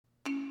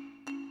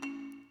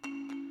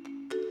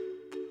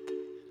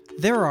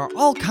There are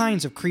all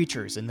kinds of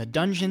creatures in the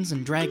Dungeons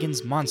 &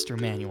 Dragons Monster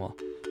Manual,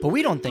 but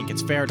we don't think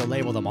it's fair to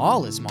label them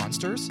all as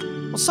monsters.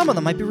 Well, some of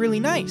them might be really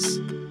nice.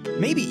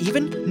 Maybe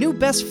even new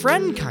best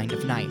friend kind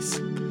of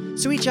nice.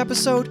 So each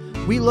episode,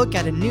 we look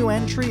at a new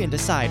entry and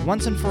decide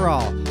once and for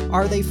all,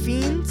 are they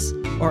fiends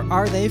or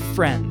are they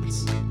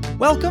friends?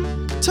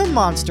 Welcome to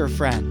Monster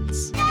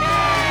Friends.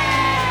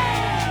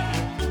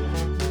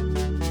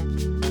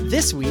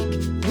 This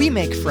week, we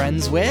make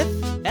friends with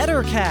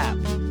Ettercap.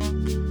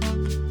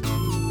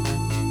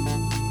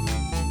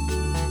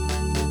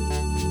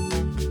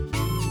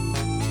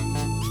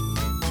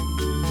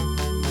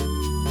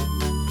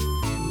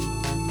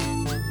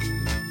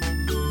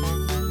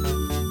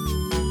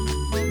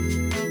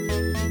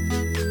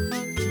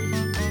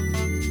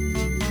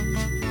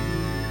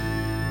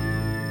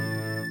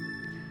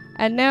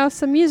 And now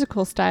some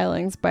musical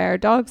stylings by our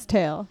dog's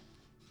tail.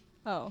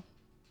 Oh.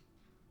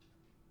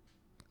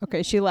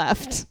 Okay, she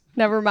left.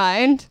 Never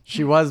mind.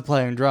 She was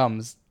playing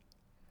drums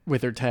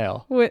with her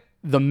tail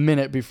the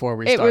minute before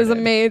we started. It was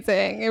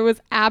amazing. It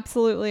was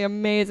absolutely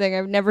amazing.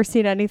 I've never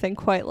seen anything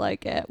quite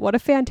like it. What a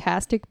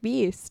fantastic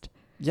beast.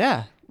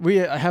 Yeah. We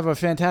have a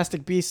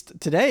fantastic beast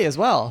today as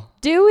well.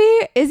 Do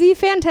we? Is he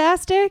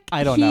fantastic?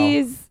 I don't know.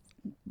 He's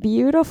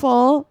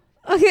beautiful.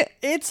 Okay.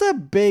 It's a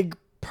big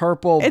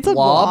purple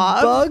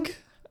blob bug.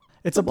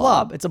 It's a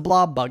blob. It's a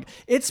blob bug.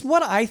 It's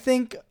what I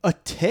think a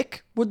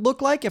tick would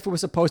look like if it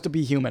was supposed to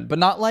be human, but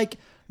not like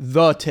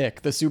the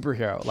tick, the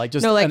superhero. Like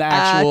just an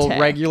actual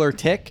regular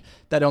tick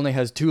that only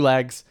has 2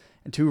 legs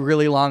and 2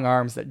 really long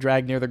arms that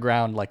drag near the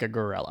ground like a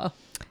gorilla.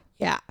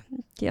 Yeah.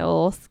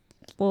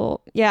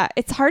 Yeah,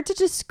 it's hard to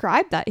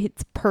describe that.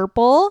 It's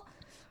purple.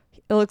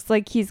 It looks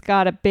like he's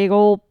got a big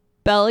old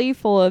belly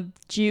full of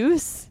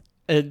juice.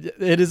 It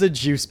is a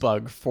juice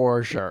bug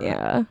for sure.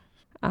 Yeah.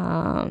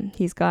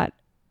 He's got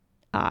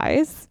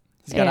eyes.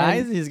 He's got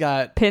eyes. He's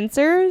got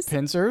pincers.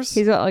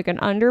 He's got like an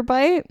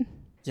underbite.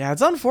 Yeah,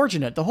 it's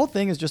unfortunate. The whole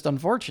thing is just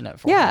unfortunate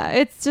for him.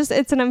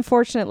 It's an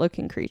unfortunate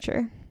looking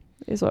creature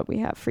is what we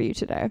have for you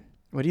today.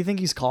 What do you think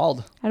he's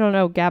called? I don't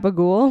know.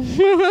 Gabagool.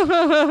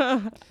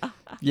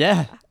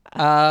 Yeah.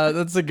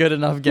 That's a good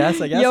enough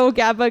guess, I guess. Yo,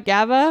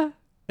 Gabba.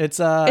 It's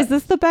Is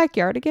this the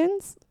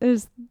Backyardigans?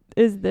 Is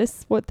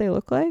this what they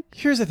look like?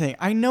 Here's the thing.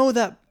 I know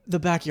that the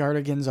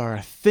Backyardigans are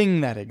a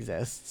thing that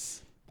exists.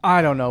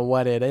 I don't know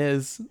what it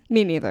is.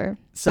 Me neither.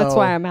 So, that's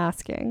why I'm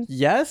asking.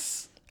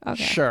 Yes?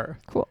 Okay. Sure.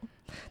 Cool.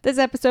 This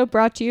episode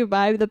brought to you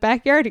by the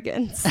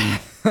Backyardigans.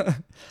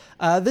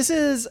 This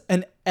is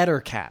an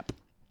Ettercap.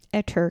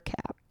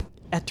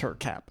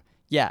 Ettercap.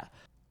 Yeah.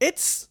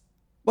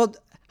 Well,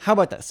 how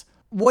about this?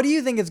 What do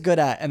you think it's good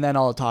at? And then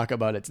I'll talk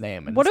about its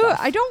name and stuff.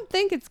 I don't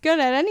think it's good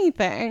at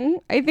anything.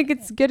 I think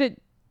it's good at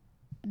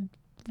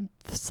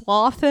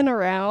slothing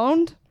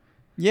around.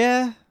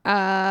 Yeah.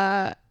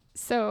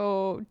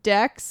 So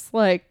Dex,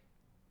 like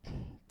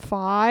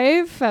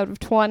 5 out of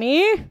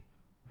 20.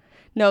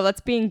 No,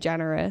 that's being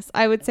generous.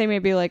 I would say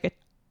maybe like a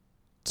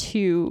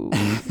 2.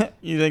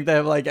 You think they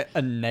have like a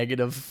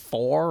 -4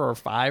 or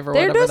 5 or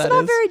whatever that is? They're just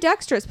not very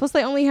dexterous. Plus,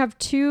 they only have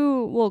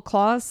 2 little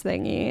claws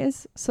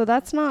thingies. So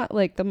that's not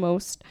like the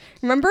most.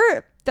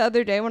 Remember the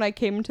other day when I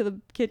came into the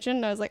kitchen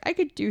and I was like, I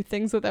could do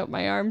things without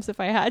my arms if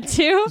I had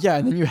to. Yeah,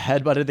 and then you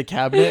headbutted the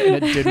cabinet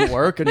and it didn't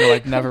work and you're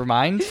like, never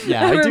mind.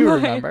 Yeah, I do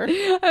remember.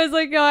 I was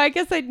like, oh, I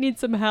guess I'd need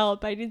some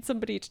help. I need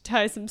somebody to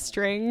tie some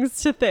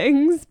strings to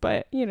things,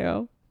 but you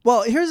know.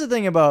 Well, here's the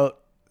thing about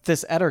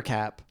this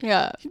Ettercap.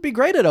 Yeah. He'd be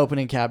great at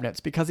opening cabinets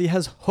because he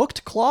has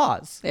hooked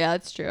claws. Yeah,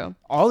 that's true.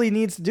 All he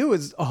needs to do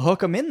is hook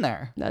them in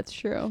there. That's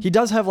true. He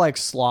does have like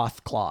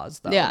sloth claws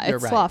though. Yeah,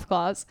 it's sloth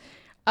claws.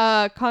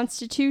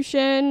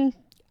 Constitution,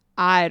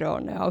 I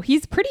don't know.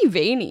 He's pretty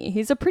veiny.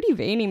 He's a pretty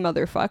veiny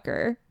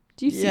motherfucker.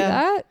 Do you see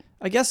that?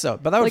 I guess so.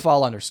 But that would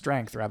fall under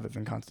strength rather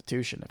than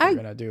constitution if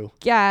you're going to do.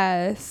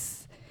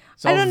 Yes.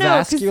 So I don't know.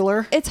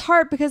 vascular? It's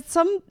hard because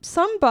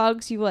some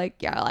bugs you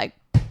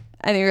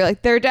and then you're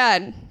like, they're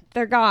done.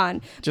 They're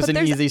gone. Just an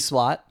easy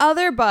swat.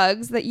 Other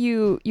bugs that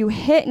you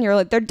hit and you're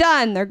like, they're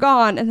done. They're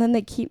gone. And then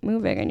they keep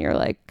moving and you're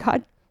like,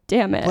 God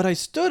damn it. But I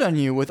stood on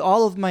you with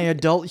all of my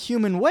adult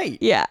human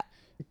weight. Yeah.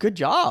 Good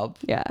job.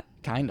 Yeah.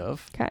 Kind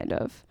of.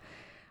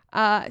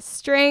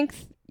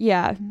 Strength.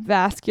 Yeah.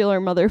 Vascular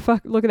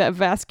motherfucker. Look at that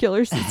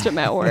vascular system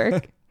at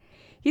work.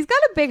 He's got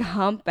a big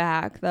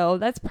humpback though.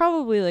 That's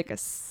probably like a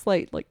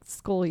slight like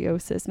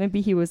scoliosis.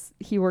 Maybe he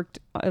worked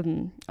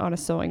on a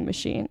sewing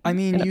machine. I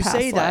mean, you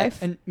say life.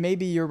 that and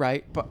maybe you're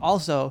right, but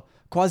also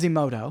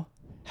Quasimodo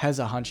has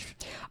a hunch.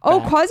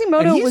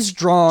 Quasimodo was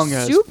strong,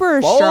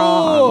 super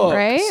strong,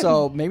 right?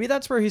 So maybe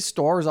that's where he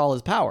stores all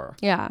his power.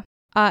 Yeah.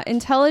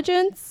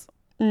 Intelligence?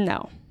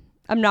 No.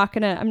 I'm not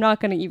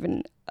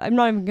even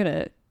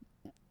gonna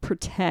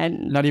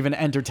pretend. Not even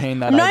entertain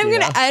that I'm not idea.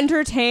 even going to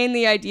entertain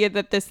the idea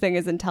that this thing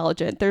is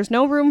intelligent. There's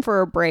no room for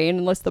a brain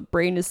unless the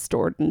brain is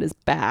stored in his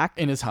back.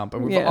 In his hump.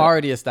 And we've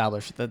already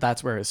established that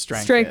that's where his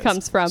strength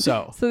comes from.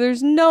 So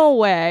there's no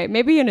way.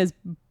 Maybe in his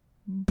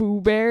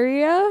boob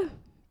area?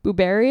 His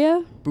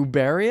boob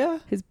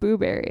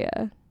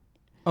area.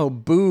 Oh,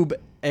 boob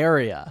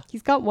area.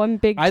 He's got one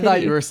big titty. I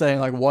thought you were saying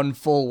like one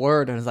full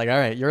word, and it's like, all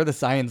right, you're the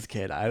science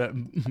kid.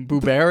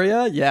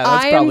 Boobaria? Yeah,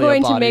 that's I am probably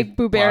going a to body make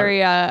part.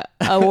 boobaria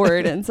a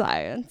word in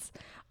science.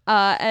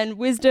 And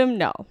wisdom,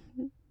 no.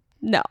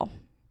 No.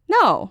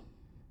 No.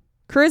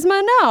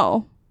 Charisma,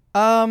 no.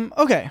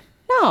 Okay.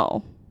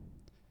 No.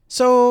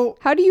 So,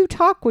 How do you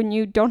talk when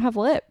you don't have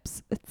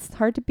lips? It's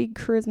hard to be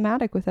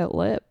charismatic without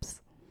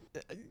lips.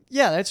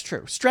 yeah, that's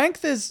true.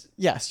 Strength is,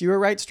 yes, you were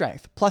right,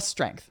 strength. Plus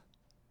strength.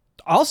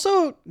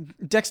 Also,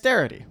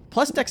 dexterity.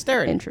 Plus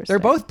dexterity. Interesting. They're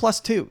both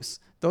plus 2s.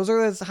 Those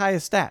are the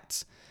highest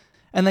stats.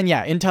 And then,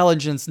 yeah,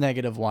 intelligence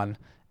 -1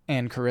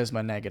 and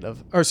charisma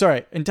negative. Or,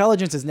 sorry,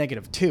 intelligence is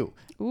 -2.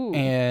 Ooh.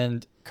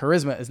 And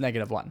charisma is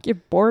 -1.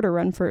 Give Bort a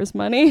run for his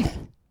money.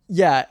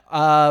 Yeah,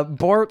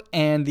 Bort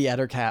and the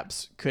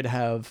Ettercaps could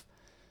have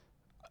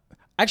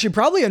actually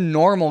probably a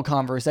normal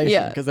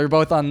conversation because they're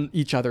both on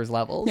each other's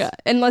levels. Yeah,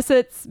 unless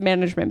it's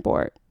management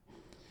Bort.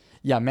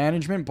 Yeah,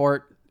 management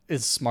Bort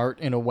is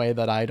smart in a way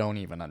that I don't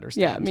even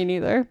understand. Yeah, me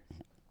neither.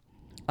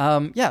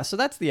 Yeah, so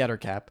that's the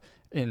Ettercap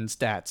in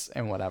stats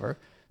and whatever.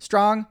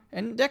 Strong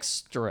and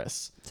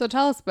dexterous. So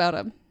tell us about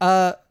him.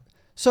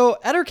 So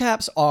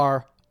Ettercaps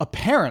are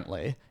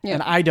apparently,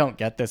 and I don't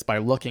get this by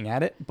looking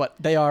at it, but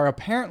they are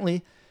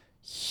apparently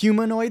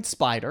humanoid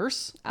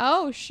spiders.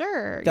 Oh,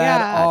 sure. That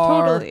yeah,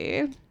 are-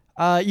 totally.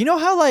 You know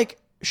how like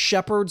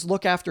shepherds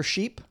look after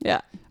sheep?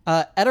 Yeah.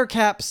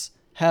 Ettercaps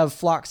have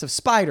flocks of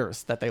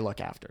spiders that they look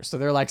after. So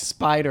they're like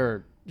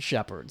spider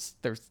shepherds.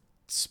 They're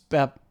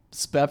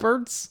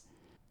spepperds?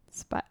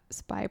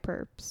 Spy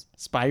perps.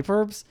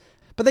 Spyperbs?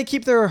 But they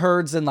keep their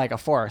herds in like a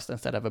forest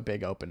instead of a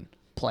big open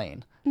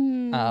plain.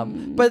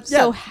 But yeah,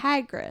 So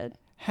Hagrid.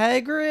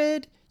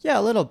 Hagrid, yeah,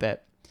 a little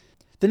bit.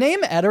 The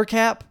name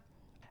Ettercap,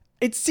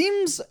 it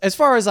seems, as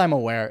far as I'm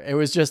aware, it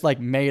was just like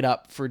made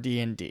up for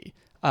D&D.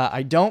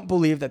 I don't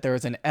believe that there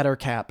is an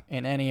Ettercap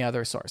in any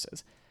other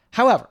sources.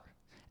 However,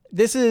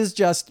 this is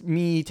just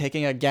me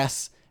taking a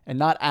guess and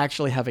not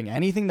actually having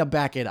anything to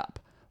back it up.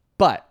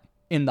 But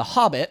in The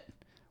Hobbit,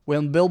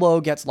 when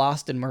Bilbo gets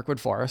lost in Mirkwood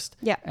Forest,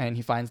 and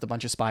he finds the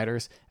bunch of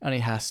spiders, and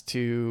he has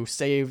to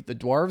save the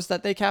dwarves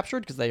that they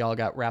captured because they all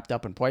got wrapped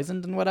up and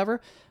poisoned and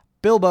whatever,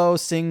 Bilbo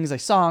sings a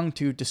song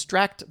to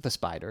distract the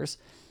spiders,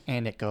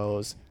 and it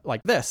goes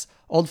like this.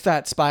 Old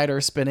fat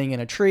spider spinning in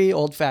a tree,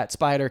 old fat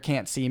spider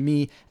can't see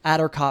me,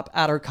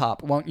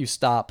 Attercop, won't you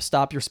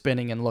stop your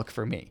spinning and look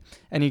for me.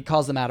 And he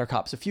calls them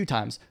Attercops a few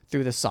times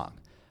through this song.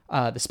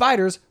 The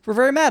spiders were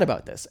very mad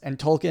about this, and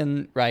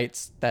Tolkien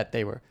writes that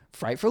they were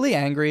frightfully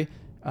angry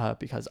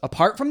because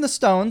apart from the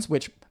stones,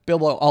 which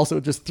Bilbo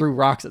also just threw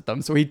rocks at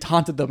them, so he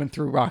taunted them and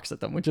threw rocks at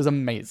them, which is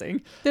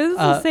amazing. This is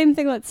the same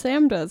thing that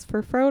Sam does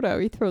for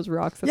Frodo. He throws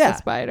rocks at the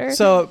spider.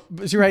 So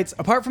she writes,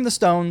 apart from the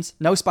stones,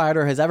 no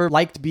spider has ever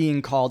liked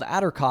being called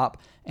Attercop,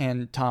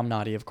 and Tom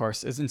Noddy, of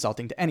course, is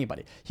insulting to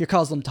anybody. He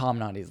calls them Tom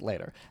Noddies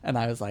later. And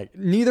I was like,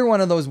 neither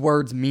one of those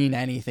words mean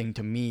anything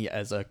to me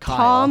as a Kyle.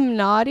 Tom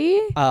Noddy?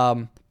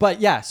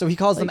 But yeah, so he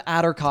calls them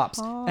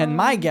Attercops. And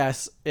my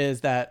guess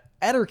is that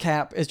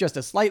Ettercap is just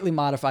a slightly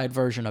modified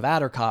version of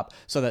Attercop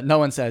so that no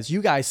one says,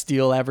 you guys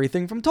steal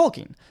everything from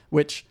Tolkien,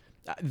 which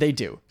they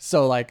do.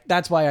 So like,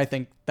 that's why I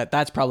think that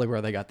that's probably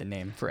where they got the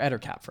name for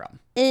Ettercap from.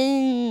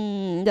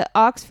 In the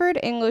Oxford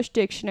English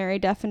Dictionary,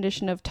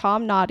 definition of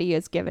Tom Noddy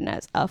is given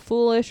as a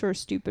foolish or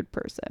stupid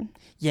person.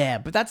 Yeah,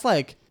 but that's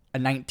like a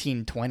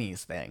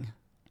 1920s thing.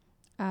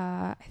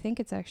 I think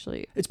it's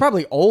actually It's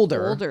probably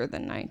older. older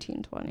than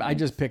 1920. I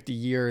just picked a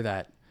year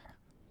that...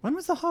 When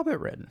was The Hobbit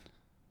written?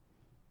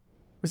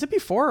 Was it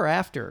before or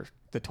after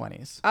the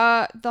 20s?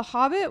 The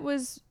Hobbit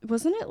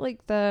wasn't it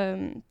like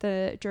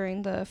the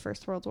during the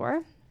First World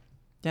War?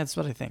 Yeah, that's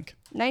what I think.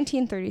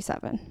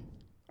 1937.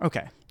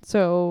 Okay.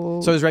 So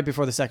it was right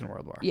before the Second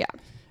World War. Yeah.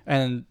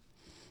 And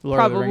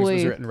Lord of the Rings was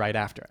Probably written right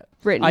after it.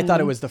 written I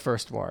thought it was the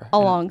First War. and not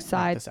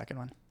alongside the second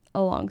one.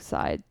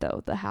 alongside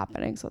though the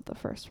happenings of the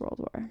First World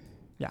War.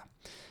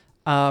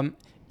 Yeah.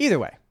 Either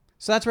way.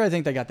 So that's where I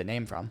think they got the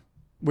name from,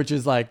 which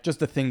is like just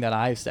the thing that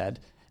I said.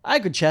 I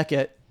could check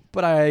it,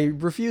 but I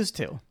refuse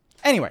to.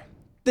 Anyway,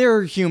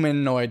 they're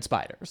humanoid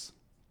spiders.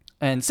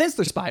 And since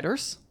they're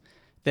spiders,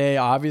 they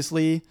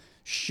obviously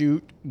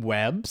shoot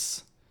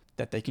webs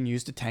that they can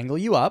use to tangle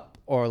you up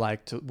or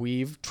like to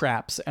weave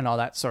traps and all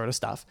that sort of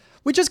stuff,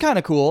 which is kind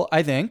of cool,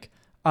 I think.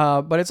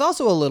 But it's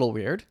also a little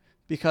weird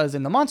because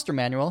in the monster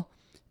manual,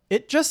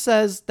 it just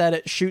says that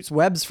it shoots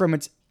webs from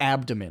its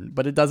abdomen,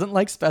 but it doesn't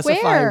like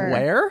specify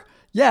where.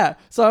 Yeah,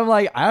 so I'm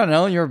like, I don't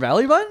know, your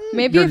belly button,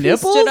 Maybe your if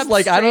nipples, he stood up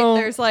like straight, I don't.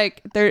 there's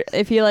like there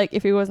if he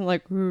wasn't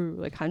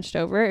like hunched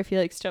over, if he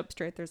like stood up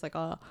straight, there's like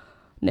a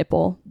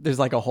nipple, There's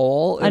like a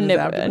hole in his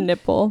a abdomen.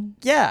 nipple.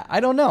 Yeah, I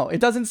don't know. It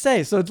doesn't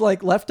say, so it's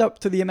like left up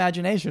to the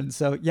imagination.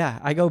 So yeah,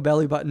 I go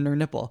belly button or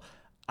nipple.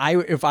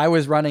 If I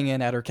was running an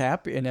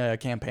Ettercap in a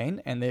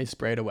campaign and they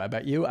sprayed a web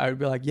at you, I would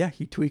be like, yeah,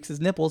 he tweaks his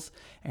nipples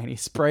and he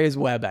sprays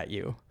web at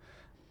you.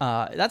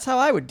 That's how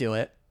I would do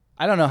it.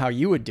 I don't know how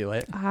you would do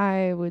it.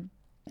 I would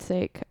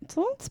say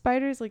don't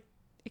spiders like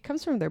it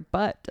comes from their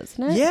butt,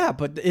 doesn't it? Yeah,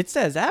 but it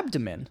says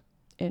abdomen.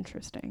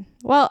 Interesting.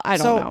 Well, I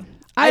don't know.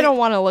 I don't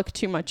want to look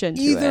too much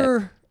into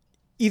it.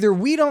 Either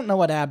we don't know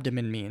what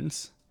abdomen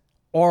means,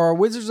 or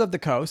Wizards of the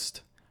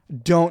Coast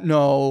don't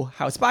know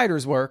how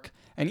spiders work,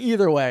 and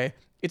either way,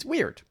 it's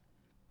weird.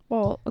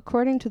 Well,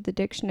 according to the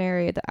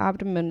dictionary, the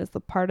abdomen is the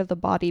part of the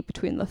body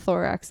between the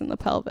thorax and the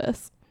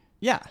pelvis.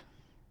 Yeah.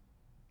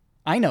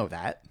 I know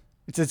that.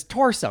 It's his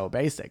torso,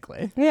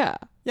 basically. Yeah.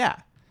 Yeah.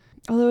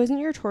 Although, isn't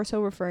your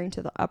torso referring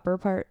to the upper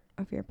part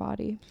of your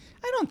body?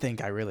 I don't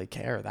think I really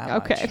care that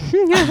much. Okay.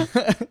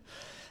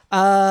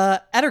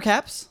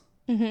 Ettercaps.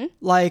 Mm-hmm.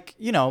 Like,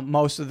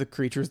 most of the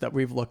creatures that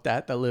we've looked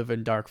at that live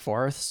in dark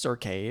forests or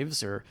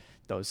caves or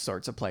those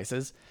sorts of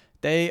places,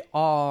 they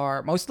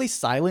are mostly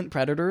silent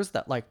predators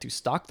that like to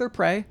stalk their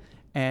prey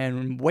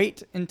and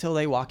wait until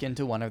they walk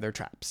into one of their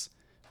traps.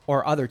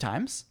 Or other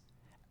times,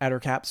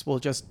 Ettercaps will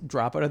just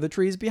drop out of the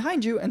trees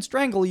behind you and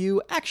strangle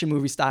you action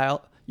movie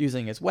style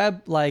using its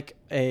web like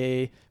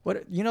those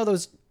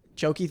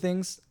jokey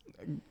things?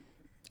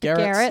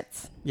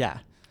 Garrots? Yeah.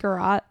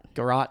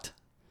 Garrot.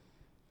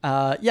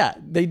 Yeah,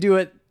 they do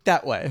it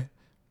that way,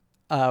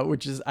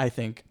 which is, I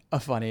think, a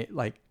funny,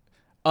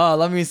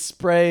 let me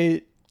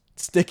spray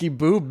sticky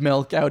boob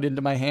milk out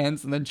into my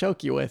hands and then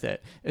choke you with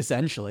it,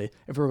 essentially,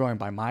 if we're going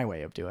by my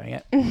way of doing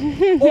it.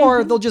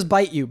 Or they'll just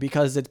bite you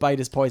because its bite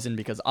is poison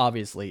because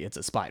obviously it's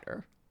a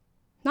spider.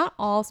 Not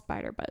all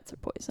spider bites are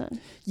poison.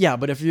 Yeah,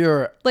 but if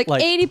you're...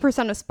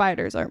 80% of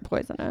spiders aren't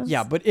poisonous.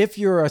 Yeah, but if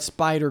you're a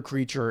spider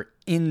creature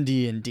in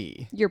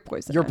D&D... You're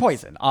poisonous. You're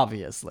poison,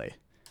 obviously.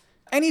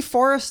 Any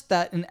forest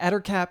that an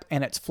Ettercap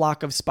and its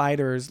flock of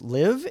spiders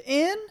live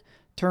in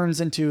turns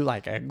into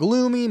a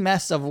gloomy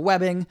mess of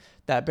webbing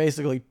that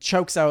basically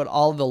chokes out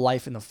all the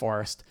life in the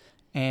forest.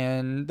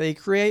 And they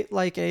create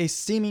a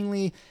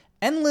seemingly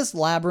endless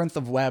labyrinth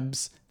of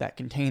webs that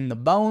contain the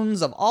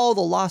bones of all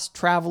the lost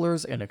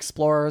travelers and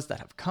explorers that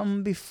have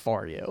come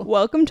before you.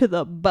 Welcome to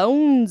the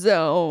bone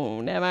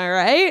zone, am I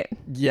right?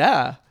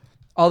 Yeah.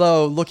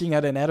 Although, looking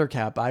at an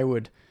Ettercap, I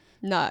would...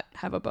 Not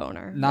have a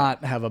boner.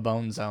 Not have a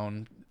bone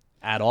zone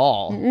at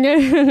all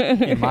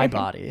in my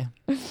body.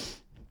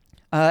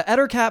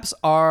 Ettercaps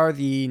are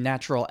the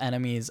natural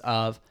enemies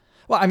of,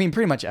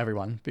 pretty much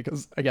everyone,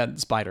 because, again,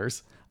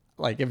 spiders.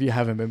 If you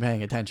haven't been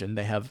paying attention,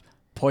 they have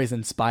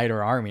poison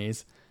spider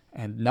armies,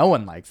 and no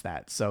one likes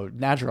that. So,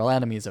 natural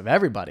enemies of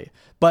everybody.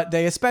 But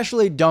they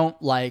especially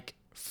don't like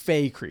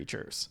fey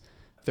creatures.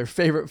 Their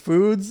favorite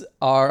foods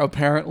are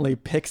apparently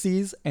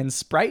pixies and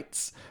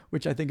sprites,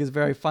 which I think is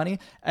very funny.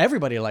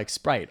 Everybody likes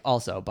Sprite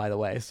also, by the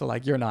way. So,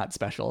 you're not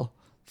special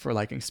for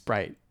liking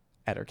Sprite,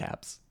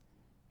 Ettercaps.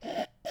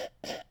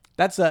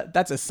 That's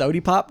a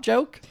Sody Pop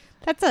joke.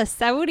 That's a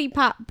Sody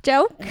Pop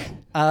joke.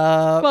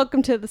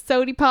 Welcome to the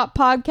Sody Pop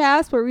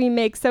podcast, where we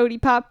make Sody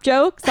Pop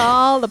jokes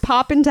all the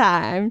poppin'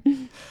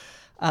 time.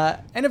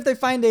 And if they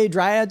find a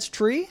dryad's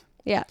tree,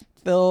 yeah,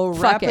 they'll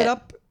wrap it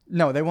up.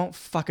 No, they won't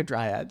fuck a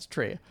dryad's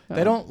tree. Oh.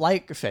 They don't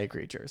like fey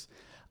creatures.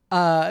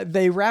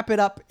 They wrap it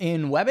up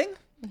in webbing.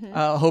 Mm-hmm.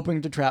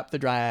 Hoping to trap the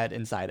dryad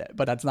inside it,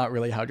 but that's not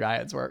really how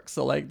dryads work.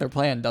 So their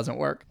plan doesn't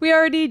work. We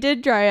already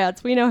did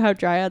dryads. We know how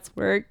dryads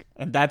work,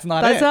 and that's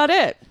not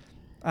it.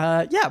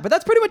 Yeah, but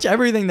that's pretty much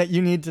everything that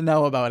you need to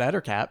know about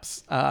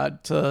Ettercaps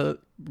to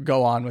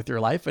go on with your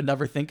life and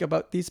never think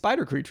about these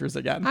spider creatures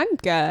again. I'm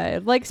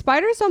good.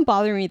 Spiders don't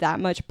bother me that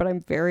much, but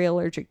I'm very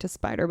allergic to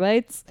spider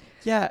bites.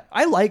 Yeah,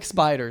 I like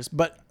spiders,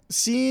 but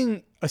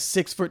seeing a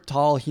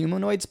 6-foot-tall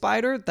humanoid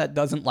spider that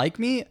doesn't like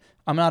me,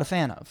 I'm not a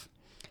fan of.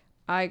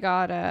 I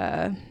got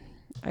a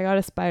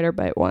spider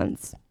bite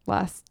once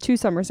 2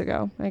 summers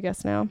ago, I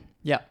guess now.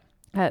 Yeah.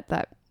 At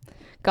that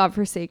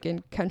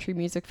godforsaken country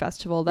music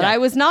festival that I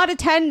was not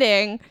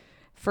attending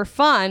for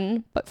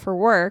fun, but for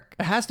work.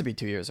 It has to be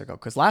 2 years ago,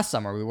 because last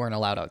summer we weren't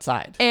allowed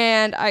outside.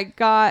 And I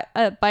got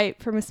a bite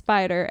from a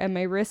spider and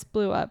my wrist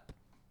blew up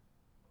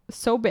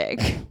so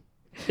big.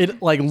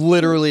 It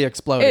literally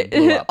exploded.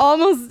 Blew up.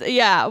 Almost,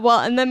 yeah. Well,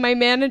 and then my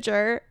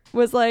manager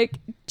was like,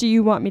 "Do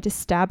you want me to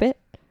stab it?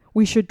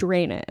 We should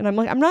drain it." And I'm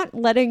like, "I'm not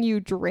letting you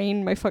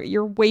drain my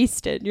you're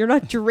wasted. You're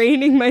not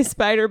draining my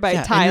spider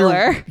bite,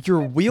 Tyler."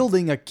 You're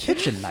wielding a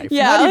kitchen knife.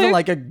 Yeah, not even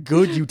a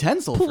good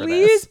utensil for this.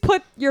 Please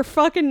put your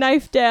fucking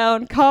knife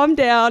down. Calm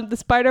down. The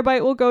spider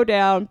bite will go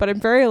down, but I'm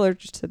very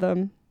allergic to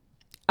them.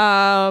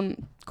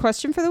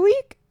 Question for the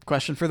week?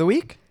 Question for the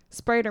week?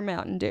 Sprite or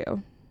Mountain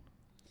Dew?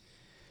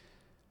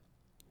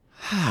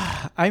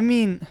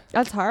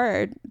 That's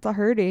hard. It's a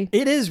hurdy.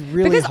 It is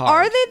really because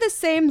hard. Are they the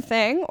same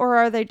thing or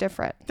are they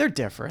different? They're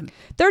different.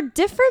 They're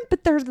different,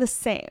 but they're the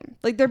same.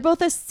 They're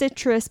both a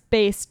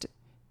citrus-based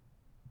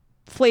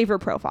flavor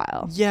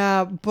profile.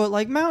 Yeah,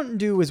 but Mountain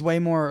Dew is way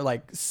more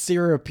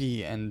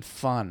syrupy and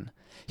fun.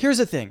 Here's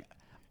the thing.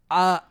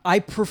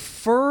 I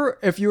prefer,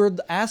 if you were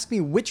to ask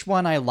me which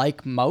one I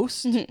like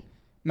most,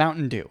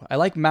 Mountain Dew. I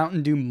like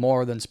Mountain Dew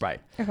more than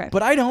Sprite. Okay.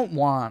 But I don't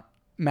want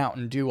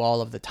Mountain Dew all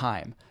of the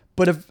time.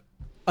 But if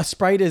a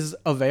Sprite is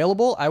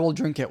available, I will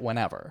drink it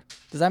whenever.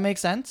 Does that make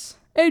sense?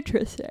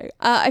 Interesting.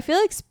 I feel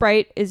like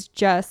Sprite is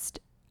just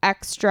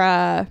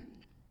extra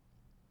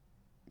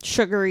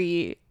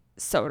sugary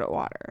soda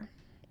water.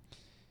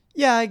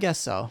 Yeah, I guess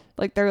so.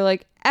 Like they're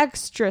like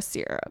extra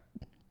syrup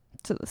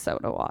to the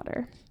soda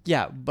water.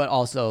 Yeah, but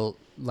also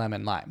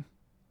lemon lime.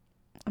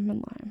 Lemon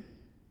lime.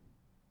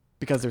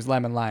 Because there's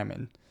lemon lime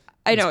in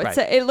I know.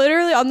 It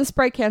literally on the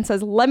Sprite can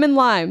says lemon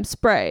lime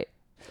Sprite.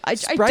 I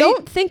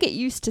don't think it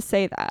used to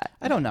say that.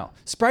 I don't know.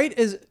 Sprite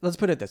is, let's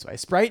put it this way.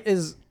 Sprite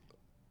is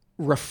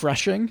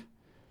refreshing,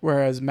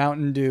 whereas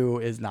Mountain Dew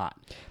is not.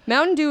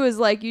 Mountain Dew is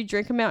like you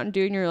drink a Mountain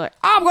Dew and you're like,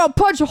 I'm going to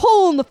punch a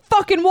hole in the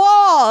fucking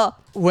wall.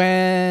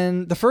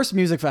 When the first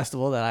music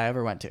festival that I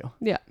ever went to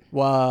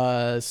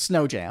was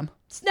Snow Jam.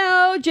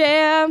 Snow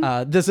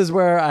Jam. This is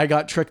where I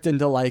got tricked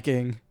into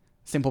liking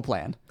Simple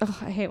Plan. Oh,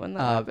 I hate when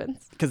that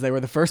happens. Because they were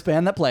the first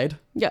band that played.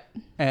 Yep.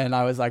 And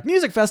I was like,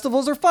 music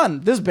festivals are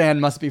fun. This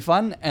band must be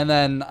fun. And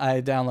then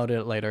I downloaded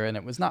it later and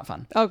it was not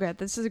fun. Oh, good.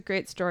 This is a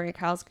great story. And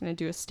Kyle's going to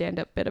do a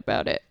stand-up bit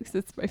about it because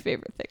it's my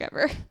favorite thing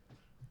ever.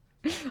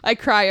 I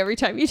cry every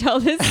time you tell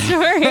this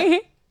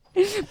story.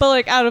 But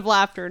like out of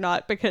laughter,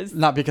 not because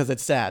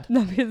it's sad.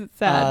 Not because it's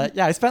sad.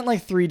 Yeah, I spent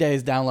like 3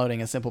 days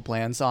downloading a Simple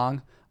Plan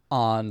song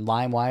on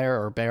LimeWire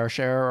or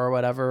BearShare or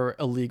whatever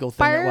illegal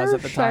thing it was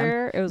at the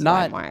time. It was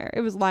LimeWire.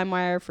 It was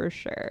LimeWire for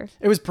sure.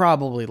 It was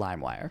probably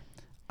LimeWire.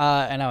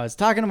 And I was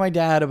talking to my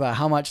dad about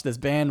how much this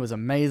band was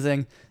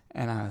amazing.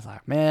 And I was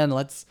like, man,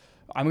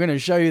 I'm going to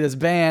show you this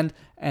band.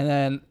 And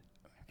then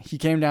he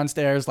came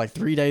downstairs like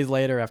 3 days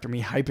later after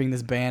me hyping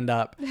this band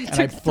up. It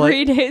took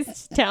 3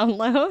 days to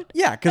download?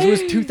 Yeah, because it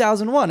was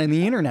 2001 and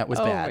the internet was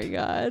bad. Oh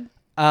my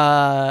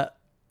God.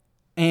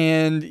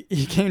 And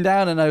he came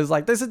down and I was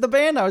like, this is the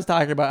band I was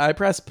talking about. I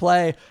pressed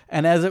play.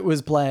 And as it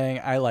was playing,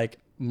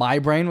 my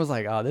brain was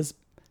like, oh,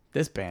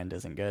 this band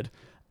isn't good.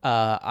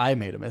 I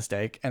made a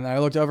mistake. And then I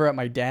looked over at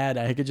my dad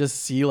and I could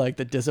just see like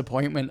the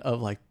disappointment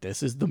of like,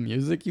 this is the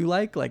music you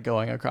like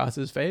going across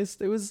his face.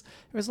 It was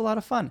a lot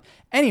of fun.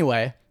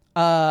 Anyway,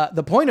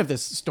 the point of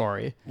this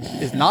story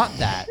is not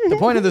that. The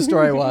point of the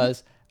story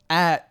was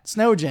at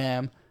Snow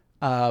Jam,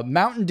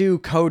 Mountain Dew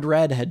Code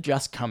Red had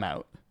just come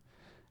out.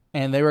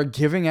 And they were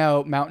giving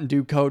out Mountain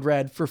Dew Code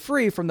Red for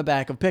free from the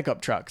back of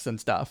pickup trucks and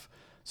stuff.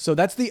 So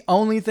that's the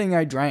only thing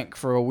I drank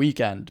for a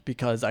weekend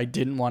because I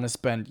didn't want to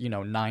spend,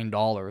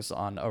 $9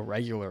 on a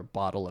regular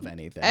bottle of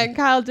anything. And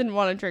Kyle didn't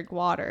want to drink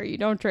water. You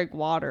don't drink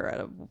water at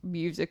a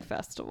music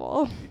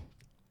festival.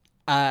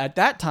 At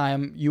that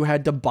time, you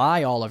had to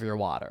buy all of your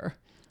water.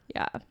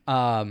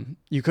 Yeah.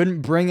 You couldn't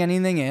bring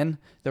anything in.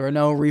 There were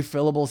no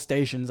refillable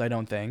stations, I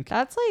don't think.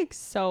 That's like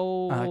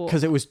so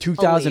because it was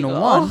 2001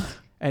 illegal.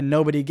 And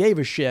nobody gave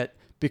a shit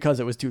because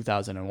it was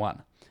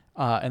 2001.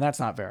 And that's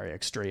not very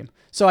extreme.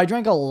 So I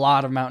drank a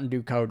lot of Mountain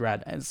Dew Code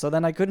Red. And so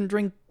then I couldn't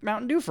drink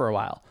Mountain Dew for a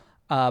while.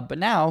 But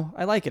now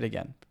I like it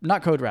again.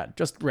 Not Code Red,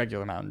 just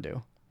regular Mountain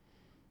Dew.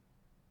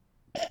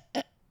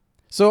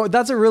 So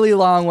that's a really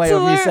long way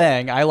of me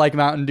saying I like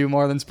Mountain Dew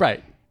more than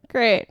Sprite.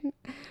 Great.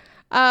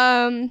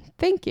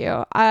 Thank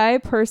you.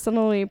 I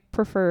personally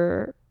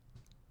prefer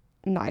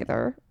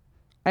neither.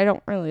 I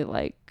don't really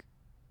like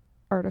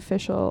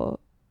artificial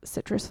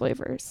citrus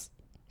flavors,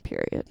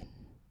 period.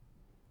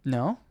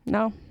 No?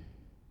 No.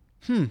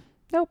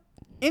 Nope.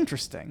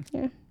 Interesting.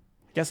 Yeah.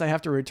 Guess I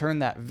have to return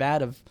that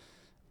vat of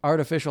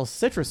artificial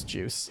citrus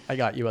juice I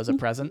got you as a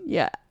present.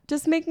 Yeah.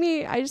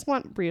 I just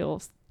want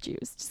real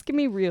juice. Just give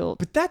me real.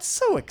 But that's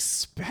so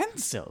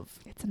expensive.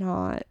 It's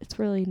not. It's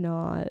really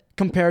not.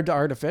 Compared to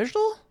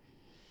artificial?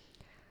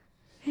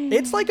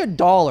 It's like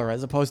 $1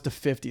 as opposed to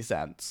 50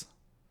 cents.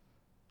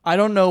 I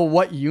don't know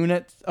what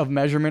unit of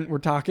measurement we're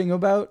talking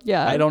about.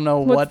 Yeah. I don't know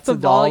what's the $1.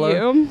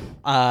 Volume.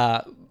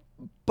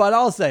 But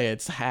I'll say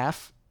it's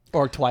half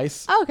or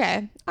twice.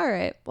 Okay. All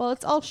right. Well,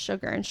 it's all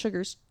sugar and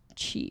sugar's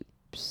cheap.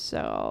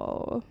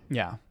 So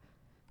yeah.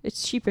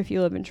 It's cheap if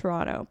you live in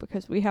Toronto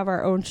because we have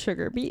our own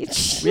sugar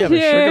beach. We have a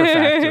sugar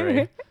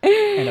factory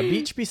and a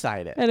beach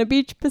beside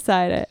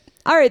it.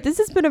 All right. This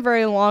has been a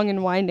very long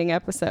and winding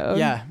episode.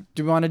 Yeah.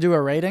 Do we want to do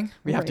a rating?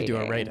 We have to do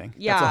a rating.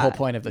 Yeah. That's the whole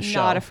point of the show.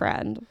 Not a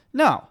friend.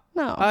 No.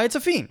 No. It's a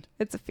fiend.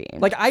 It's a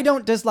fiend. Like, I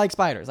don't dislike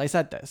spiders. I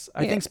said this.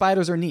 I think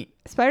spiders are neat.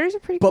 Spiders are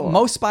pretty cool. But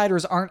most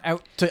spiders aren't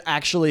out to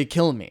actually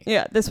kill me.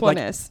 Yeah, this one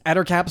is.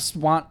 Ettercaps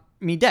want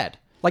me dead.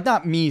 Like,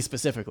 not me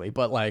specifically,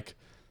 but like,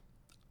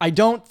 I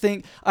don't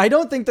think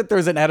that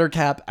there's an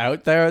Ettercap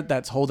out there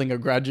that's holding a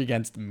grudge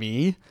against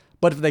me.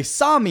 But if they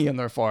saw me in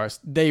their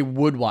forest, they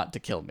would want to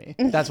kill me.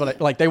 That's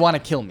what they want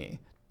to kill me,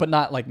 but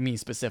not like me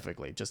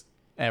specifically, just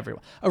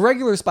everyone. A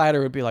regular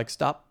spider would be like,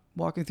 stop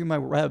walking through my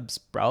webs,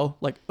 bro.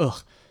 Like,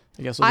 ugh.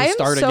 I guess we'll just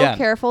start again. I am so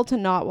careful to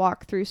not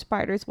walk through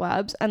spiders'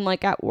 webs. And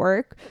like at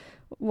work,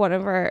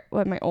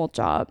 my old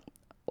job,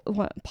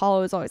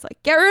 Paula was always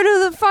like, get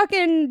rid of the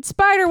fucking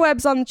spider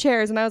webs on the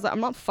chairs. And I was like,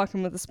 I'm not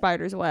fucking with the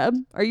spider's web.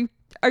 Are you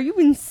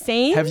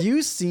insane? Have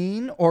you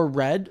seen or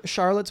read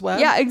Charlotte's Web?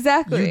 Yeah,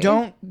 exactly.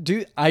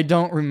 I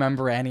don't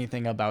remember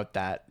anything about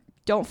that.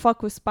 Don't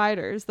fuck with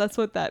spiders. That's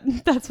what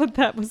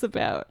that was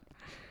about.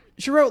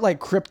 She wrote like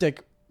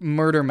cryptic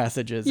murder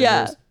messages.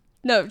 Yeah.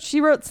 No, she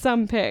wrote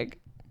some pig.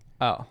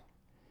 Oh.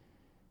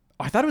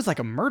 I thought it was like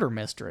a murder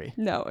mystery.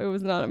 No, it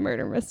was not a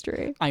murder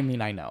mystery. I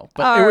mean, I know,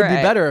 but it would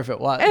be better if it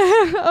was.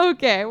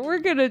 Okay, we're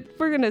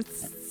gonna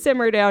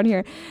simmer down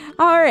here.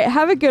 All right,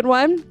 have a good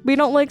one. We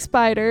don't like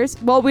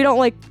spiders. Well, we don't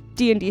like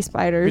D&D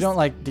spiders. We don't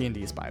like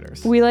D&D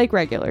spiders. We like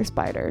regular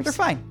spiders. They're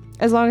fine.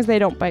 As long as they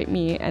don't bite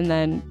me and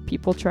then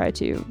people try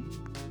to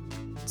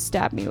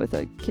stab me with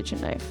a kitchen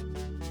knife.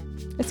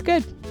 It's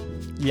good.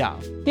 Yeah.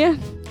 Yeah,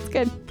 it's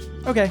good.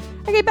 Okay.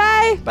 Okay,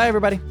 bye. Bye,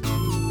 everybody.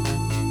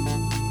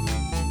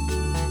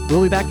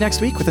 We'll be back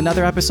next week with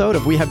another episode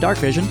of We Have Dark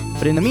Vision,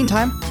 but in the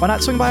meantime, why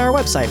not swing by our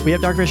website,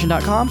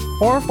 wehavedarkvision.com,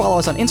 or follow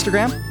us on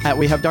Instagram at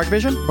We Have Dark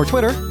Vision, or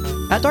Twitter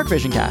at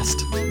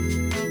DarkVisionCast.